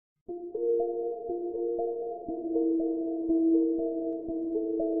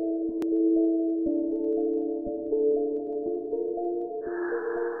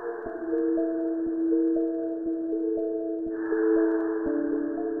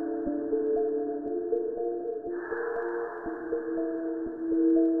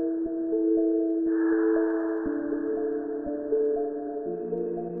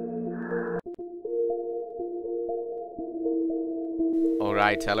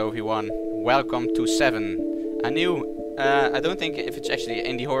Alright, hello everyone. Welcome to 7. A new, I don't think if it's actually an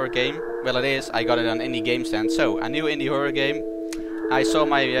indie horror game. Well, it is. I got it on Indie Game Stand. So, a new indie horror game. I saw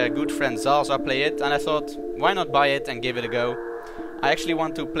my good friend Zalza play it and I thought, why not buy it and give it a go? I actually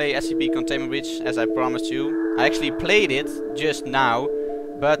want to play SCP Containment Breach as I promised you. I actually played it just now,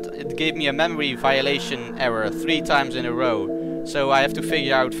 but it gave me a memory violation error 3 times in a row. So I have to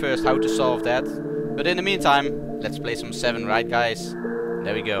figure out first how to solve that. But in the meantime, let's play some 7, right guys?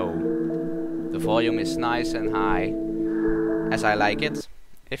 There we go. The volume is nice and high, as I like it.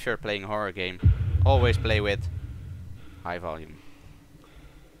 If you're playing a horror game, always play with high volume.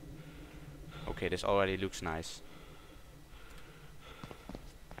 Okay, this already looks nice.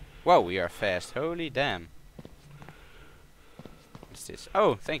 Whoa, we are fast. Holy damn. What's this?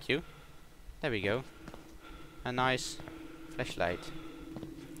 Oh, thank you. There we go. A nice flashlight.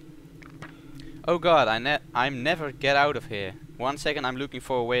 Oh god, I'm never get out of here. 1 second I'm looking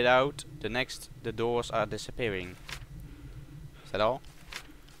for a way out. The next, the doors are disappearing. Is that all?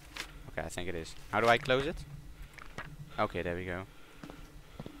 Okay, I think it is. How do I close it? Okay, there we go.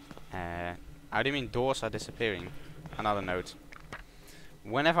 How do you mean doors are disappearing? Another note.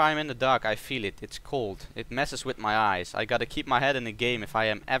 Whenever I'm in the dark I feel it. It's cold. It messes with my eyes. I gotta keep my head in the game if I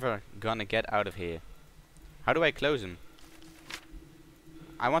am ever gonna get out of here. How do I close them?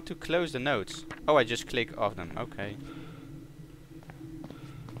 I want to close the notes. Oh, I just click off them. Okay.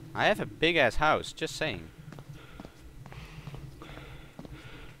 I have a big ass house, just saying.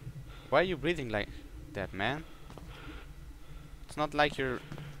 Why are you breathing like that, man? It's not like you're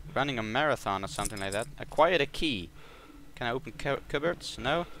running a marathon or something like that. Acquired a key. Can I open cupboards?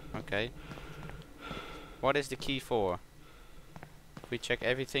 No? Okay. What is the key for? If we check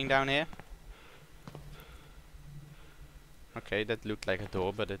everything down here. Okay, that looked like a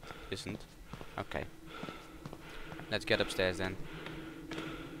door, but it isn't. Okay. Let's get upstairs then.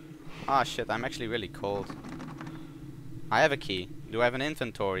 Ah shit, I'm actually really cold. I have a key. Do I have an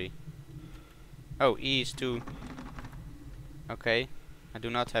inventory? Oh, E is to... Okay. I do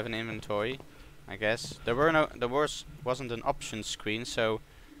not have an inventory, I guess. There wasn't an options screen, so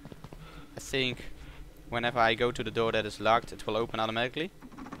I think whenever I go to the door that is locked, it will open automatically.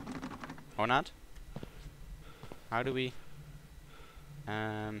 Or not? How do we...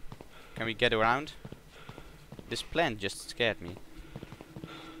 can we get around? This plant just scared me.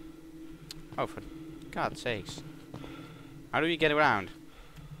 Oh, for God's sakes. How do we get around?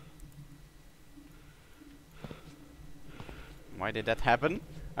 Why did that happen?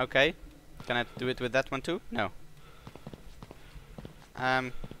 Okay. Can I do it with that one too? No.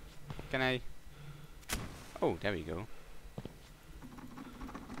 Can I... Oh, there we go.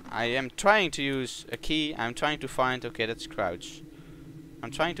 I am trying to use a key. I'm trying to find... Okay, that's crouch.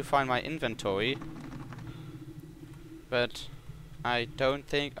 I'm trying to find my inventory, but I don't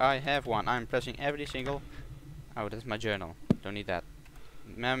think I have one. I'm pressing every single... Oh, that's my journal. Don't need that.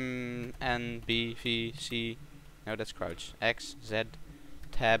 Mem, N, B, V, C... No, that's crouch. X, Z,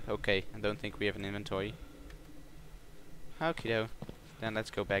 tab. Okay, I don't think we have an inventory. Okie-doke. Then let's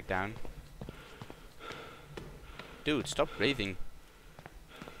go back down. Dude, stop breathing.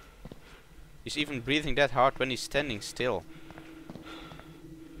 He's even breathing that hard when he's standing still.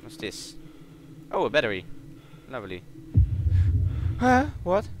 What's this? Oh, a battery. Lovely. Huh?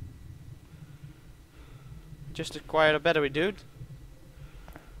 What? Just acquired a battery, dude.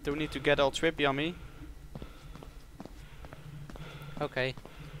 Don't need to get all trippy on me. Okay.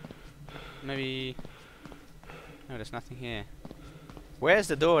 Maybe... No, there's nothing here. Where's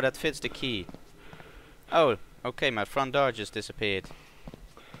the door that fits the key? Oh, okay, my front door just disappeared.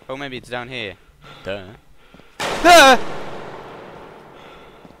 Oh, maybe it's down here. Duh. Ah!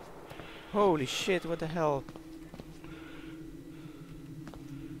 Holy shit, what the hell?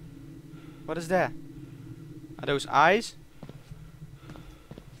 What is that? Are those eyes?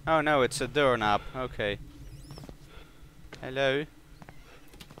 Oh no, it's a doorknob. Okay. Hello.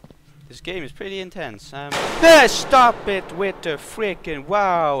 This game is pretty intense. Stop it with the frickin'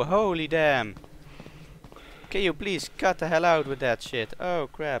 wow! Holy damn! Can you please cut the hell out with that shit? Oh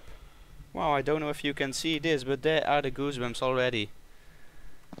crap! Wow, I don't know if you can see this, but there are the goosebumps already.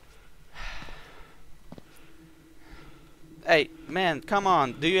 Hey, man, come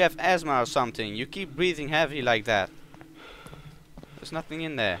on. Do you have asthma or something? You keep breathing heavy like that. There's nothing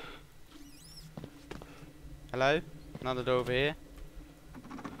in there. Hello? Another door over here.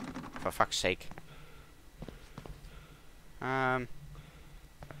 For fuck's sake. What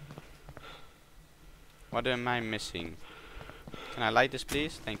am I missing? Can I light this,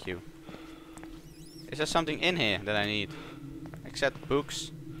 please? Thank you. Is there something in here that I need? Except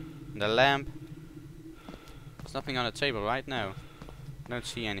books. The lamp. There's nothing on the table right now. don't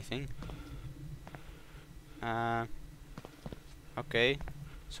see anything. Okay,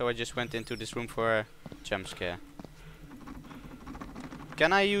 so I just went into this room for a jump scare.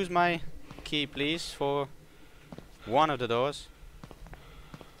 Can I use my key, please, for one of the doors?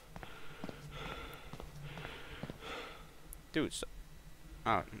 Dude,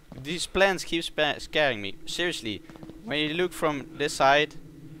 oh, these plants keep scaring me. Seriously, when you look from this side,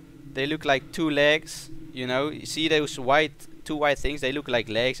 they look like two legs. You know, you see those two white things? They look like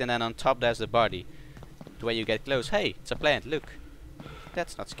legs, and then on top there's the body. The way you get close, hey, it's a plant. Look,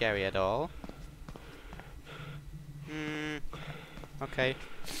 that's not scary at all. Okay,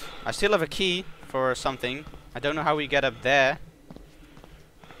 I still have a key for something. I don't know how we get up there.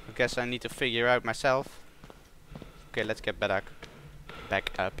 I guess I need to figure out myself. Okay, let's get back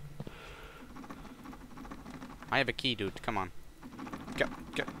up. I have a key, dude. Come on. Go.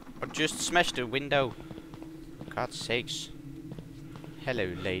 Or just smash the window. God's sakes.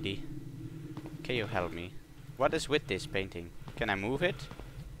 Hello, lady. Can you help me? What is with this painting? Can I move it?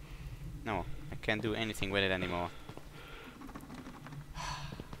 No, I can't do anything with it anymore.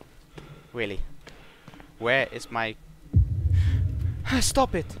 Really? Where is my...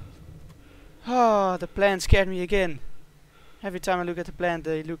 Stop it! Oh, the plant scared me again. Every time I look at the plant,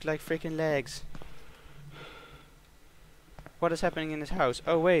 they look like freaking legs. What is happening in this house?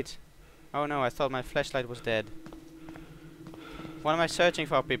 Oh, wait. Oh no, I thought my flashlight was dead. What am I searching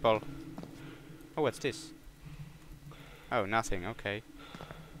for, people? Oh, what's this? Oh, nothing. Okay.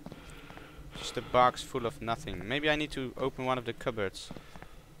 Just a box full of nothing. Maybe I need to open one of the cupboards.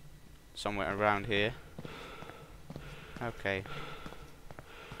 Somewhere around here. Okay.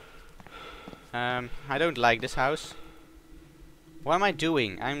 I don't like this house. What am I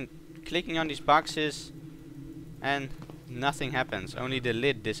doing? I'm clicking on these boxes and nothing happens. Only the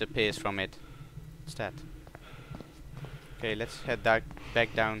lid disappears from it. What's that? Okay, let's head back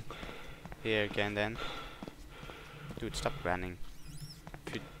down here again then. Dude, stop running.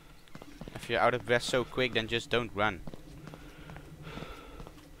 If you're out of breath so quick, then just don't run.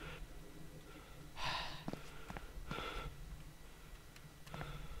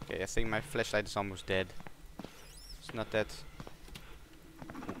 Okay, I think my flashlight is almost dead. It's not that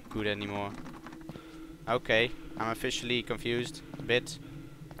good anymore. Okay, I'm officially confused a bit.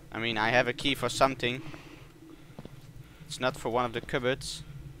 I mean, I have a key for something. It's not for one of the cupboards.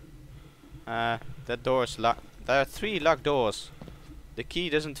 That door is locked. There are 3 locked doors. The key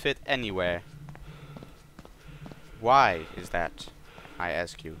doesn't fit anywhere. Why is that? I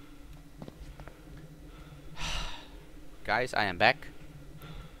ask you. Guys, I am back.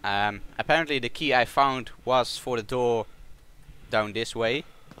 Apparently the key I found was for the door down this way.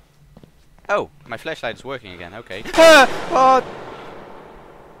 Oh, my flashlight is working again, okay. Oh!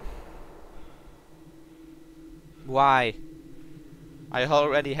 Why? I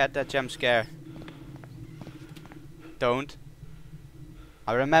already had that jump scare. Don't.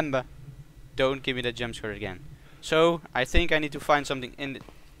 I remember. Don't give me that jump scare again. So, I think I need to find something in the...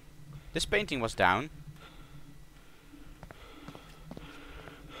 This painting was down.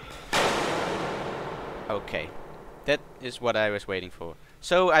 Okay. That is what I was waiting for.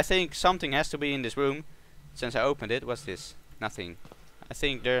 So, I think something has to be in this room. Since I opened it, what's this? Nothing. I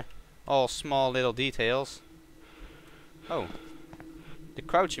think they're all small little details. Oh. The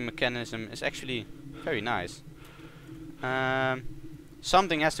crouching mechanism is actually very nice.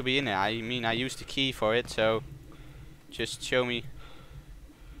 Something has to be in there. I mean, I used the key for it, so... Just show me.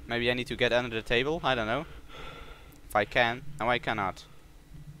 Maybe I need to get under the table? I don't know. If I can. No, I cannot.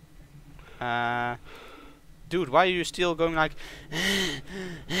 Dude, why are you still going like...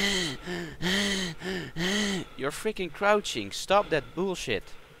 You're freaking crouching. Stop that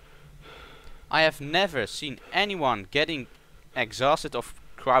bullshit. I have never seen anyone getting exhausted of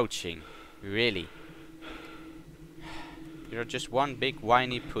crouching. Really. You're just one big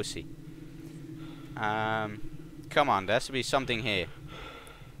whiny pussy. Come on, there has to be something here.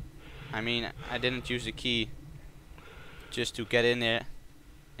 I mean, I didn't use the key just to get in there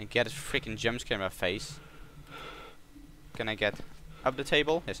and get a freaking jump scare in my face. Can I get up the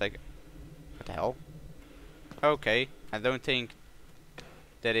table? Yes, I can. What the hell? Okay, I don't think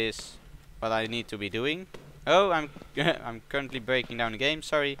that is what I need to be doing. Oh, I'm I'm currently breaking down the game.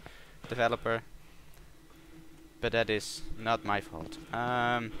 Sorry, developer. But that is not my fault.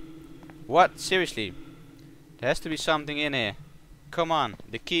 What? Seriously? There has to be something in here. Come on,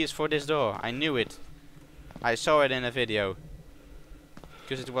 the key is for this door. I knew it. I saw it in a video.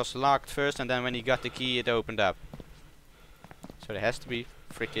 Because it was locked first, and then when he got the key, it opened up. So there has to be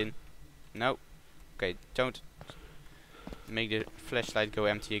freaking... No. Okay, don't make the flashlight go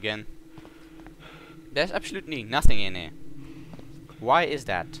empty again. There's absolutely nothing in here. Why is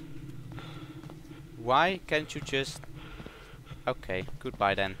that? Why can't you just... Okay,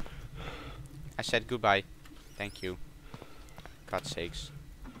 goodbye then. I said goodbye. Thank you. God's sakes.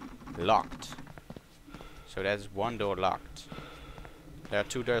 Locked. So that's one door locked. There are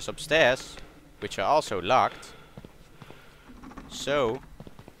 2 doors upstairs, which are also locked. So,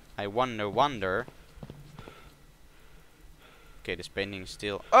 I wonder. Okay, this painting is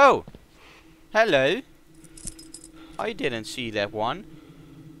still... Oh! Hello! I didn't see that one.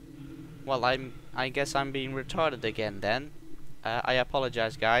 Well, I guess I'm being retarded again then. I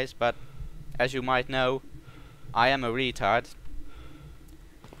apologize, guys, but as you might know, I am a retard.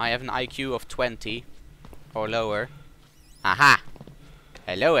 I have an IQ of 20 or lower. Aha!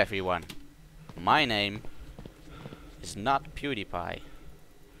 Hello everyone. My name is not PewDiePie.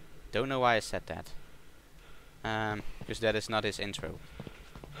 Don't know why I said that. Because that is not his intro.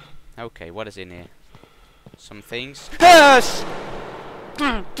 Okay, what is in here? Some things. Yes!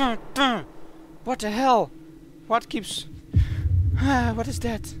 What the hell? What keeps... what is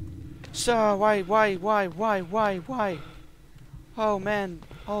that? So, why? Oh man,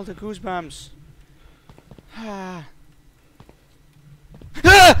 all the goosebumps. Ah!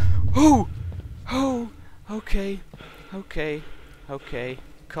 Oh! Oh! Okay.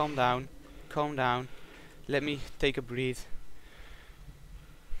 Calm down. Let me take a breath.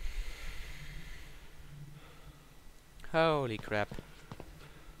 Holy crap.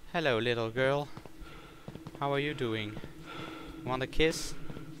 Hello, little girl. How are you doing? Want a kiss?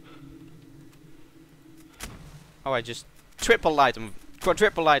 Oh, I just triple light him,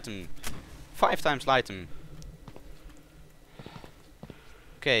 quadruple light him, 5 times light him.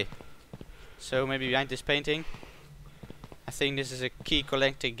 Okay, so maybe behind this painting, I think this is a key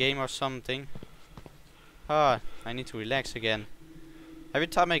collecting game or something. Ah, I need to relax again. Every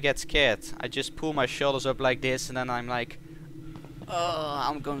time I get scared, I just pull my shoulders up like this, and then I'm like, oh,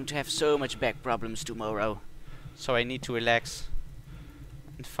 I'm going to have so much back problems tomorrow. So I need to relax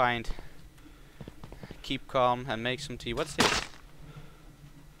and keep calm and make some tea. What's this?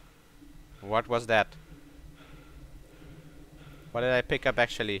 What was that? What did I pick up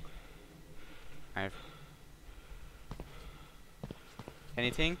actually?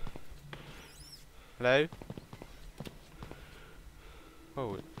 Anything? Hello?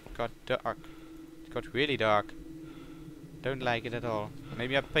 Oh, it got dark. It got really dark. Don't like it at all.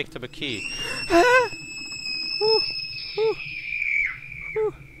 Maybe I picked up a key.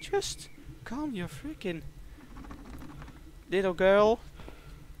 Just calm your freaking little girl.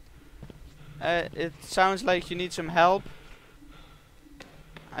 It sounds like you need some help.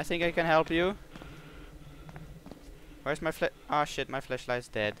 I think I can help you. Where's my oh shit, my flashlight's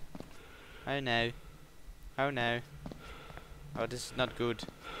dead. Oh no. Oh no. Oh, this is not good.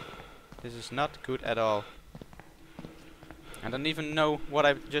 This is not good at all. I don't even know what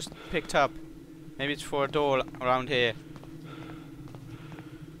I just picked up. Maybe it's for a door around here.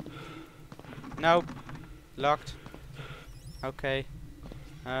 Nope. Locked. Okay.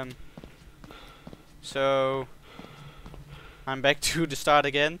 So I'm back to the start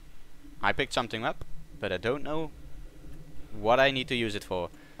again. I picked something up, but I don't know what I need to use it for.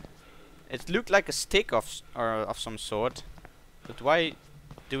 It looked like a stick of some sort, but why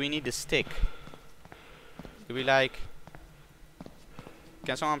do we need a stick? Do we like...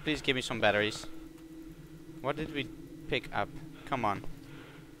 Can someone please give me some batteries? What did we pick up? Come on.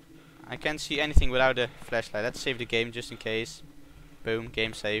 I can't see anything without a flashlight. Let's save the game just in case. Boom,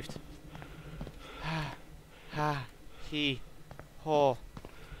 game saved. Oh,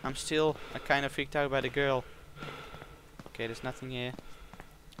 I'm still kind of freaked out by the girl. Okay, there's nothing here.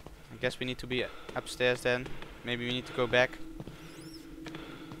 I guess we need to be upstairs then. Maybe we need to go back.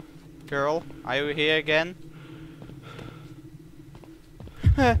 Girl, are you here again?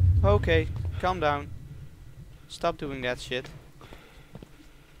 Okay, calm down. Stop doing that shit.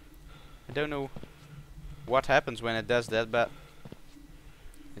 I don't know what happens when it does that, but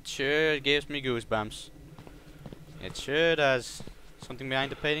it sure gives me goosebumps. It sure does. Something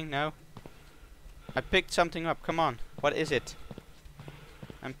behind the painting? No? I picked something up. Come on. What is it?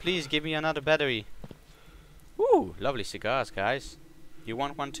 And please give me another battery. Ooh, lovely cigars, guys. You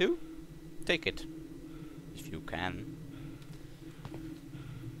want one too? Take it. If you can.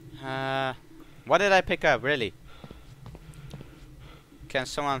 What did I pick up, really? Can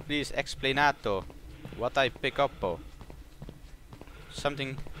someone please explainato what I pick up?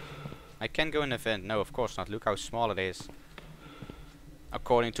 Something... I can go in the vent. No, of course not. Look how small it is.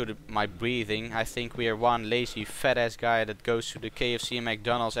 According to my breathing, I think we are one lazy fat ass guy that goes to the KFC and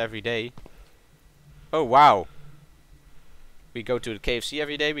McDonald's every day. Oh wow. We go to the KFC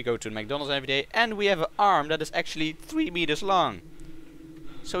every day, we go to the McDonald's every day, and we have an arm that is actually 3 meters long.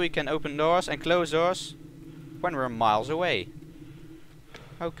 so we can open doors and close doors when we're miles away.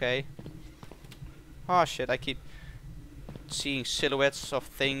 Okay. Oh shit, I keep seeing silhouettes of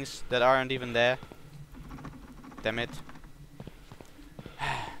things that aren't even there. Damn it.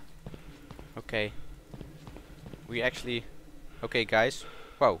 Okay. We actually... Okay guys.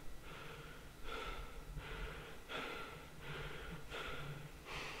 Whoa.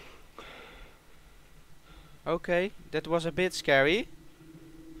 Okay, that was a bit scary.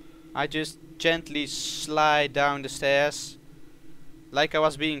 I just gently slide down the stairs like I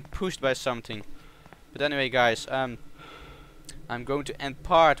was being pushed by something. But anyway guys, I'm going to end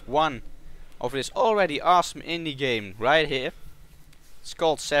part 1 of this already awesome indie game right here. It's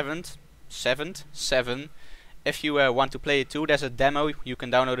called Seven. If you want to play it too, there's a demo, you can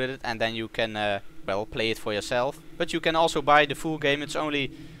download it and then you can well, play it for yourself. But you can also buy the full game. It's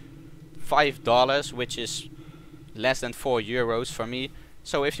only $5, which is less than €4 for me.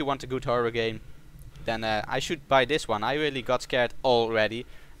 So if you want a good horror game, then I should buy this one. I really got scared already.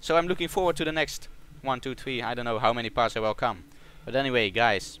 So I'm looking forward to the next 1, 2, 3, I don't know how many parts there will come. But anyway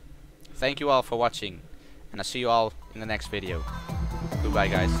guys, thank you all for watching, and I'll see you all in the next video. Goodbye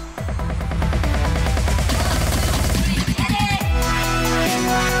guys.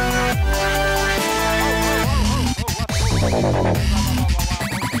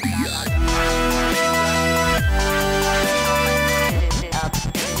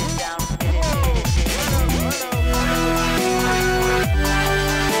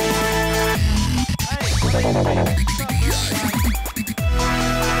 Hey.